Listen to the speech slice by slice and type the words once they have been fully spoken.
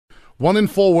1 in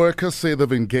 4 workers say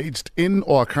they've engaged in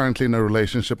or are currently in a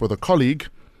relationship with a colleague.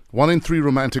 1 in 3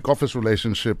 romantic office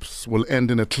relationships will end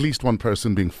in at least one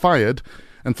person being fired.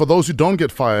 And for those who don't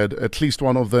get fired, at least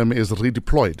one of them is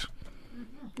redeployed,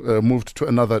 moved to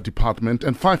another department.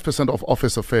 And 5% of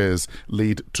office affairs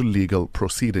lead to legal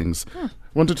proceedings.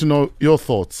 Wanted to know your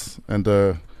thoughts and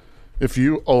if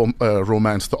you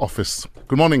romance the office.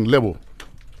 Good morning, Lebo.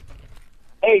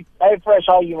 Hey, Fresh,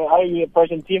 how are you? How are you,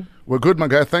 person team? We're good, my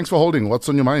guy. Thanks for holding. What's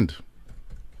on your mind?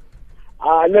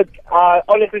 Look,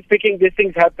 honestly speaking, these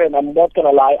things happen. I'm not gonna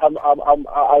lie.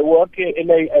 I work in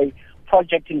a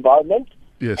project environment,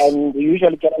 Yes. and we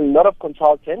usually get a lot of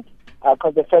consultants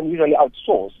because the firm usually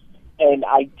outsource. And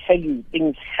I tell you,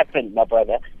 things happen, my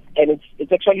brother. And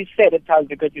it's actually sad at times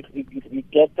because you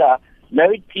get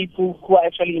married people who are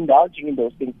actually indulging in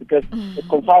those things because the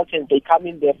consultants, they come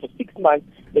in there for 6 months,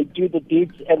 they do the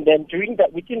deeds, and then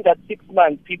within that 6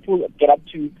 months, people get up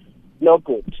to no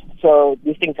good. So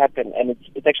these things happen, and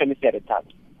it's actually sad at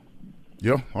times.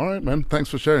 Yeah, all right, man. Thanks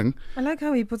for sharing. I like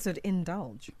how he puts it,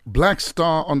 indulge. Black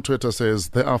Star on Twitter says,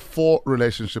 there are 4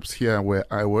 relationships here where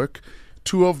I work.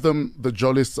 2 of them, the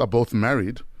Jollists, are both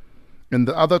married, and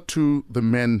the other 2, the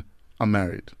men are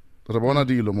married. That's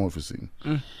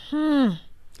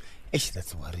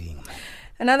worrying.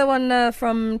 Another one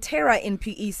from Terra in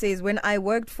PE says, when I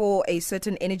worked for a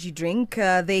certain energy drink,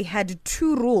 they had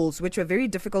 2 rules which were very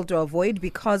difficult to avoid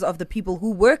because of the people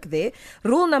who work there.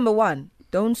 Rule number 1,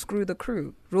 don't screw the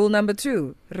crew. Rule number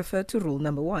 2, refer to rule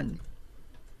number 1.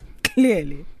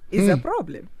 Clearly, is a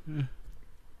problem.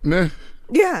 Nah.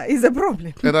 Yeah, is a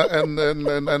problem. And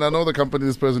I know the company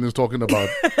this person is talking about.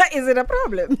 Is it a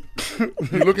problem?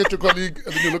 You look at your colleague,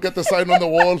 and then you look at the sign on the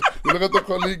wall. You look at the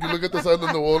colleague, you look at the sign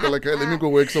on the wall. You're like, hey, let me go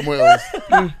work somewhere else.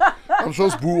 I'm sure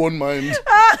it's Boo won't mind.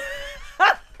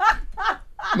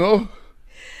 No?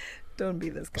 Don't be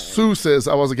this guy. Sue says,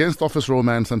 I was against office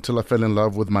romance until I fell in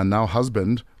love with my now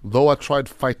husband, though I tried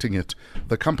fighting it.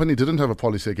 The company didn't have a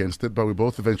policy against it, but we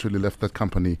both eventually left that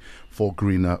company for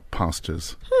greener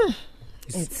pastures.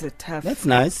 It's a tough. That's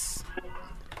nice.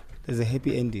 There's a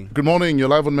happy ending. Good morning. You're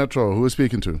live on Metro. Who is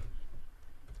speaking to?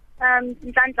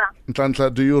 Ntlantla.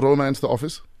 Ntlantla, do you romance the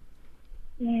office?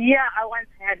 Yeah, I once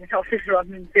had an office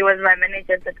romance. He was my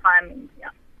manager at the time. And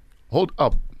yeah. Hold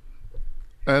up.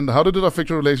 And how did it affect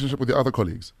your relationship with your other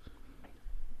colleagues?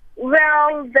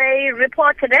 Well, they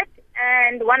reported it,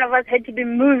 and one of us had to be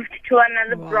moved to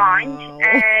another branch.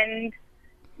 And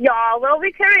yeah, well,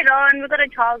 we carried on. We got a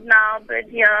child now,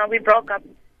 but yeah, we broke up.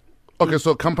 Okay,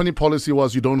 so company policy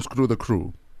was you don't screw the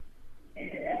crew.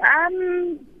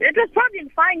 It was probably in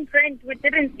fine print. We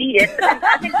didn't see it, but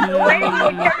I think the way we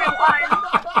carried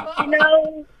on, you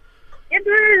know, it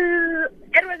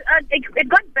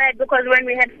got bad because when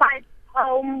we had 5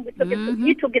 home, we took it,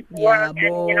 he took it to work,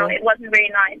 and you know, it wasn't very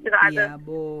nice to the other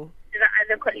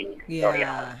colleagues. Yeah. So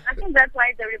yeah, I think that's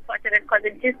why they reported it, because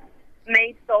it just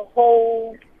made the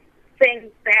whole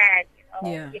thing bad.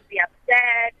 He'd be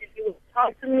upset, if he would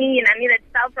talk to me and I needed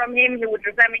stuff from him, he would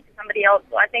refer me to somebody else.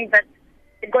 So I think that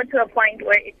it got to a point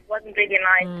where it wasn't really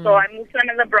nice. So I moved to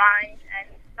another branch and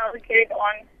now we carried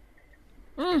on.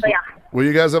 So yeah. Were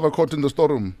you guys ever caught in the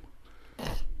storeroom?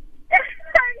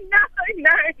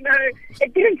 No.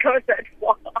 It didn't go that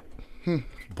far.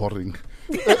 Boring.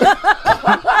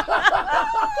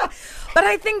 But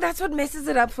I think that's what messes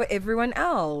it up for everyone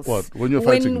else. What? When you're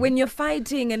fighting? When you're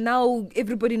fighting and now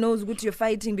everybody knows what you're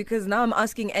fighting, because now I'm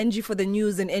asking Angie for the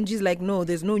news and Angie's like, no,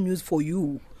 there's no news for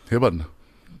you. Heban.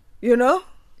 You know?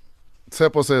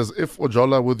 Tsepo says, if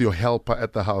Ojola with your helper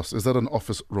at the house, is that an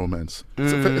office romance?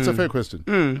 It's a fair question.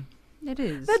 It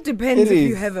is. That depends if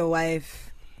you have a wife.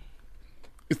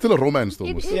 It's still a romance though.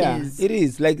 It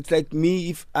is. Like, it's like me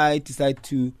if I decide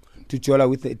to jola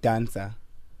with a dancer.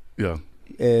 Yeah.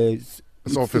 It's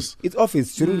office. It's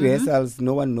office. During rehearsals,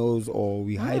 no one knows, or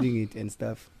we're hiding it and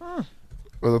stuff.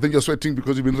 Well, I think you're sweating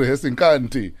because you've been rehearsing,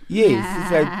 can't you? Yes,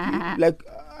 it's like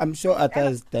I'm sure Arthur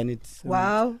has done it.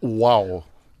 Wow.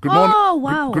 Good morning. Oh,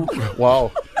 wow.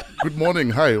 Wow. Good morning.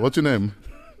 Hi, what's your name?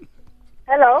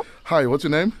 Hello. Hi, what's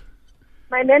your name?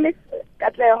 My name is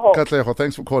Katleho. Katleho,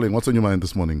 thanks for calling. What's on your mind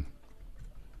this morning?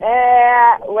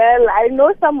 Well, I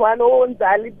know someone who owns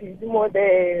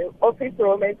the office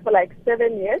romance for like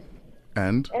 7 years.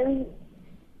 And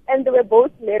they were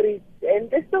both married,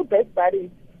 and they're still best buddies.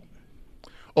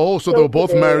 Oh, so they were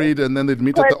both married, and then they'd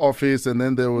meet at the office, and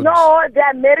then they would... No, they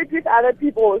are married with other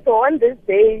people. So on this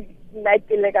day, like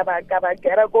go then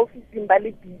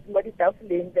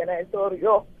I saw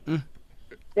yo.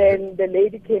 Then the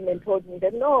lady came and told me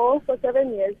that no, for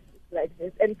 7 years like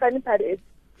this. And funny part is,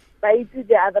 I see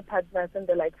the other partners and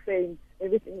they're like saying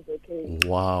everything is okay.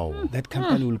 Wow. That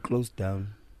company will close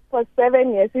down. For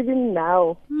 7 years, even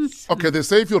now. Okay, they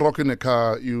say if you rock in a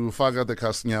car, you faga the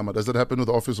car snyama. Does that happen with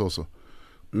the office also?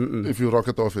 If you rock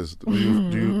at the office, do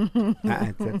you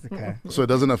That's the car. so it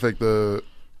doesn't affect the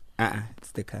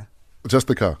It's the car. just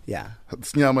the car. Yeah.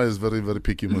 Snyama is very, very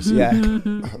picky, Musi. Yeah.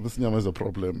 The Snyama is a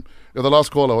problem. You're the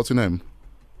last caller. What's your name?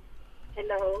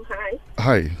 Hello, hi.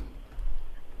 Hi.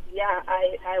 Yeah,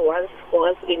 I once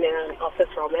was in an office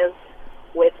romance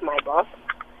with my boss.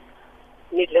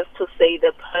 Needless to say,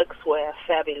 the perks were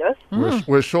fabulous.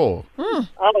 We're sure.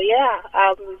 Oh, yeah.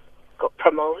 Got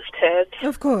promoted.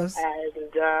 Of course.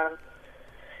 And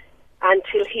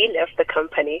until he left the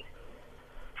company.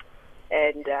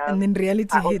 And then reality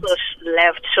I hit. also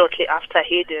left shortly after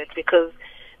he did because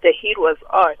the heat was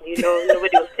on. You know,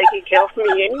 nobody was taking care of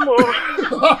me anymore.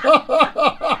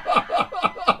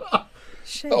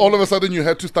 Shame. All of a sudden, you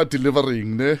had to start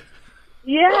delivering, ne?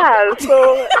 Yeah,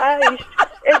 so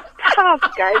it's tough,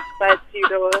 guys, but you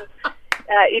know,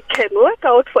 it can work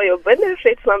out for your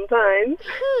benefit sometimes.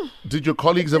 Did your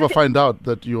colleagues ever find out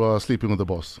that you are sleeping with the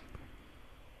boss?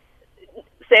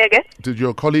 Say again? Did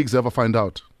your colleagues ever find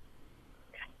out?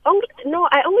 Oh no,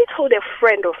 I only told a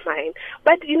friend of mine,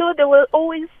 but you know, there were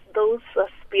always those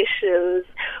suspicions.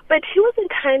 But he was the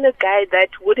kind of guy that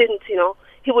wouldn't, you know,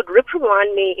 he would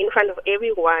reprimand me in front of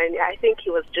everyone. I think he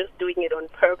was just doing it on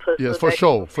purpose. Yes, so for that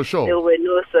sure, for sure. There were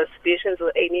no suspicions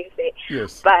or anything.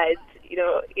 Yes. But, you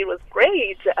know, it was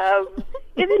great.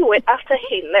 Even after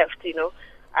he left, you know,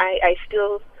 I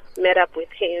still met up with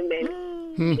him and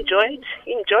enjoyed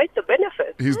the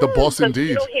benefits. He's the boss indeed.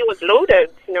 You know, he was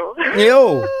loaded, you know.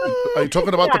 Yo. Are you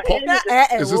talking about the Yeah,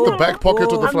 pocket? Is this the back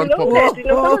pocket or the I'm front loaded. pocket? You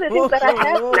know, some of the things that I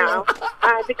have now,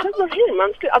 because of him,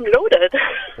 I'm loaded.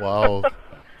 Wow.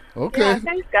 Okay. Yeah,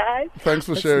 thanks, guys. Thanks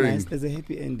for That's sharing. nice. There's a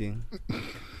happy ending.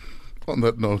 On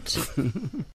that note.